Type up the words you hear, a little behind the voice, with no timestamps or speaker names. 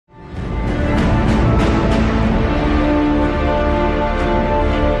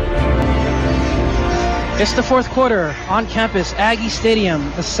It's the fourth quarter on campus, Aggie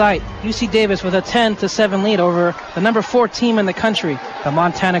Stadium, the site. UC Davis with a 10-7 lead over the number 4 team in the country, the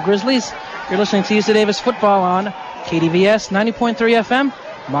Montana Grizzlies. You're listening to UC Davis football on KDVS 90.3 FM.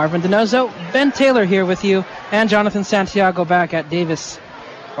 Marvin Dinozo, Ben Taylor here with you, and Jonathan Santiago back at Davis,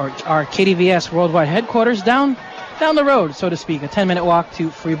 or our KDVS worldwide headquarters, down the road, so to speak, a 10-minute walk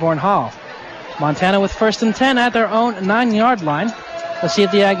to Freeborn Hall. Montana with 1st and 10 at their own 9-yard line. Let's see if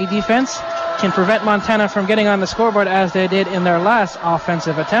the Aggie defense can prevent Montana from getting on the scoreboard as they did in their last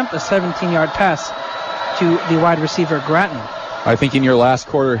offensive attempt, a 17-yard pass to the wide receiver Grattan. I think in your last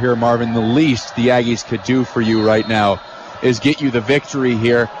quarter here, Marvin, the least the Aggies could do for you right now is get you the victory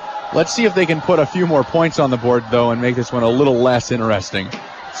here. Let's see if they can put a few more points on the board, though, and make this one a little less interesting.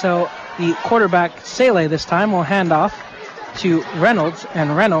 So the quarterback, Sele, this time will hand off to Reynolds,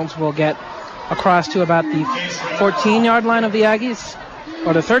 and Reynolds will get across to about the 14-yard line of the Aggies,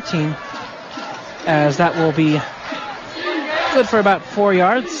 or the 13, as that will be good for about 4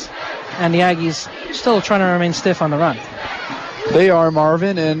 yards, and the Aggies still trying to remain stiff on the run. They are,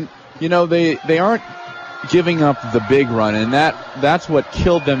 Marvin, and, you know, they aren't giving up the big run, and that's what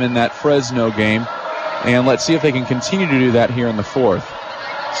killed them in that Fresno game, and let's see if they can continue to do that here in the fourth.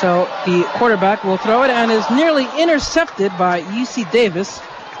 So the quarterback will throw it and is nearly intercepted by UC Davis.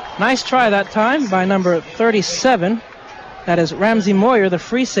 Nice try that time by number 37. That is Ramsey Moyer, the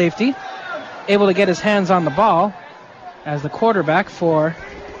free safety, able to get his hands on the ball as the quarterback for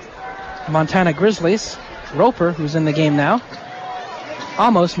Montana Grizzlies, Roper, who's in the game now,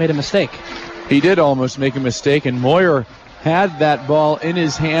 almost made a mistake. He did almost make a mistake, and Moyer had that ball in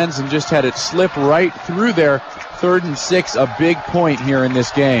his hands and just had it slip right through there. 3rd and 6, a big point here in this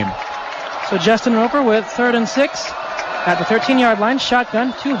game. So Justin Roper with 3rd and 6 at the 13-yard line,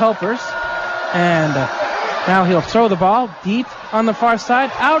 shotgun, 2 helpers, and now he'll throw the ball deep on the far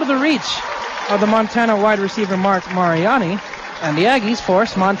side, out of the reach of the Montana wide receiver Mark Mariani, and the Aggies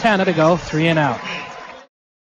force Montana to go 3 and out.